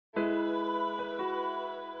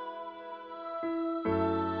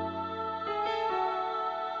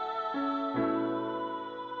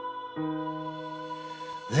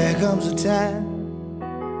There comes a time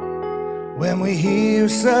when we hear a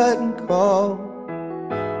sudden call,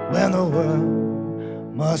 when the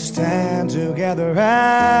world must stand together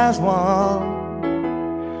as one.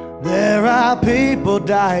 There are people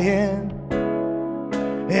dying.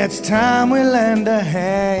 It's time we lend a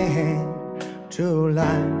hand to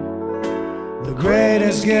life, the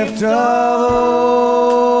greatest gift of all.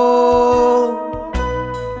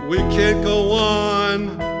 We can't go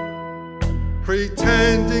on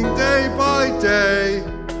pretending day by day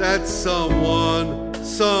that someone,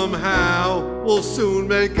 somehow, will soon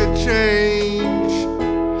make a change.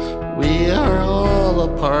 We are all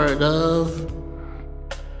a part of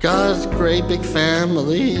God's great big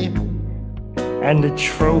family. And the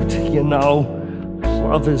truth, you know,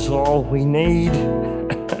 love is all we need.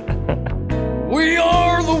 We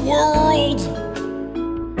are the world.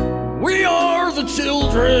 We are the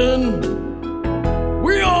children.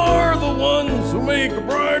 We are the ones who make a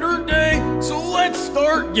brighter day. So let's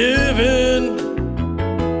start giving.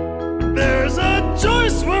 There's a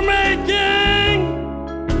choice we're making.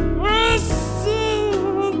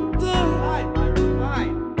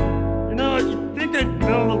 You know, you think I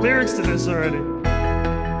know the lyrics to this already.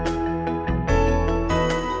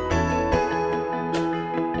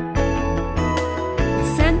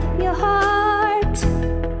 Send up your heart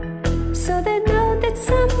so they know that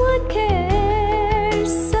someone cares,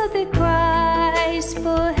 so the cries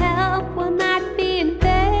for help will not be in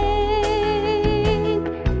vain.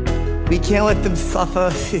 We can't let them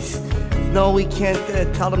suffer. No, we can't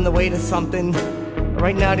tell them to wait or something.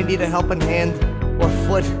 Right now they need a helping hand or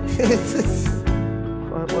foot.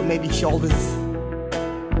 or maybe shoulders.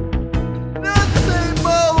 Nothing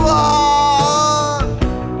but love.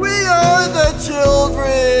 We are the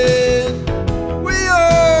children. We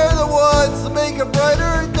are the ones to make a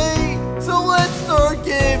brighter day. So let's start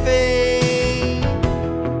giving.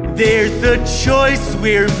 There's a choice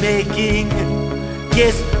we're making.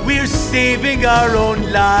 Yes, we're saving our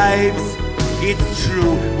own lives. It's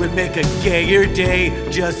true, we'll make a gayer day,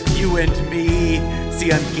 just you and me.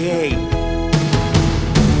 See, I'm gay.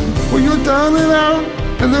 When you're down and out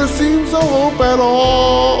and there seems no hope at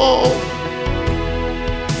all,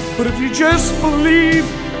 But if you just believe,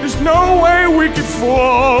 there's no way we could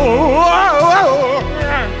fall.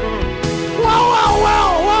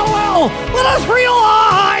 Well, let us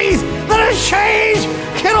realize that a change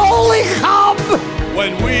can only come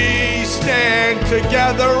when we stand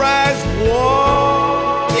together as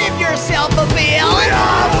one. Give yourself a bill. We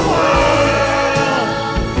are the world.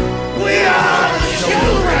 We are the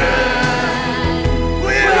children.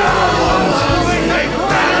 We are the ones who make a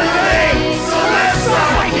better day. So let's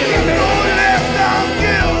start giving. Let's not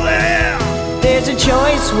give them. There's a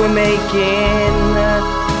choice we're making.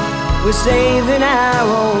 We're saving our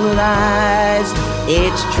own lives.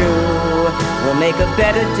 It's true, we'll make a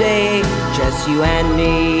better day, just you and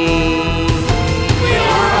me. We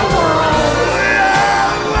are the world. We are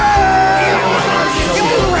the world. We are the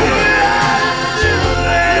children.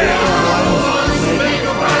 We are the ones who make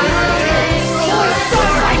a better day. So let's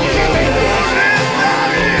start giving.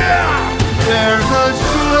 There's a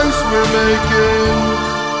choice we're making.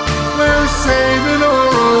 We're saving our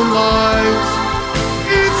own lives.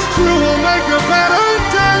 It's true, we'll make a better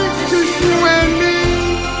day, just you and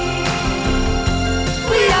me.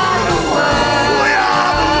 We are the world. We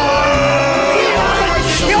are the world. We are the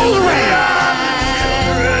children.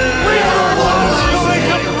 We are the ones who make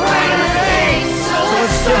a brighter day. So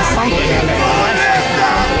let's start giving.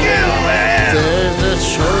 There's a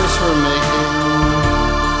choice we're making.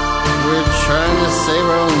 We're trying to save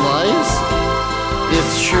our own lives.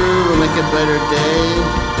 It's true, we'll make a better day.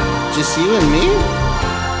 Just you and me?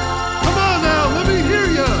 come on now, let me hear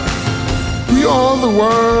ya. We are the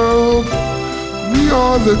world. We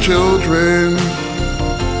are the children.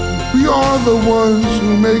 We are the ones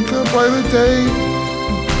who make a brighter day.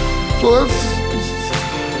 So let's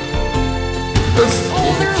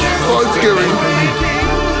start giving.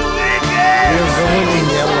 We're voting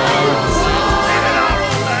yellow.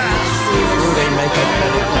 They make a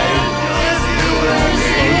better day.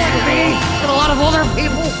 And a lot of other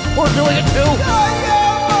people who are doing it too.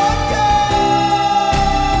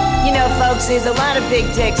 You know, folks, there's a lot of big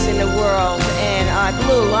dicks in the world, and I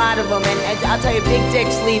blew a lot of them, and I'll tell you, big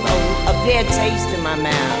dicks leave a bad taste in my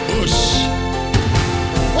mouth.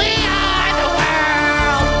 We are the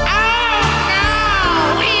world. Oh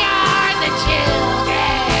no, we are the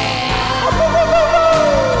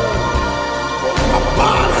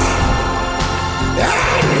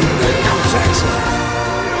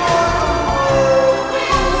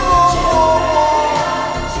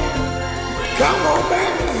Come on.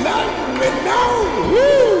 been letting me know.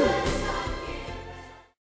 Woo!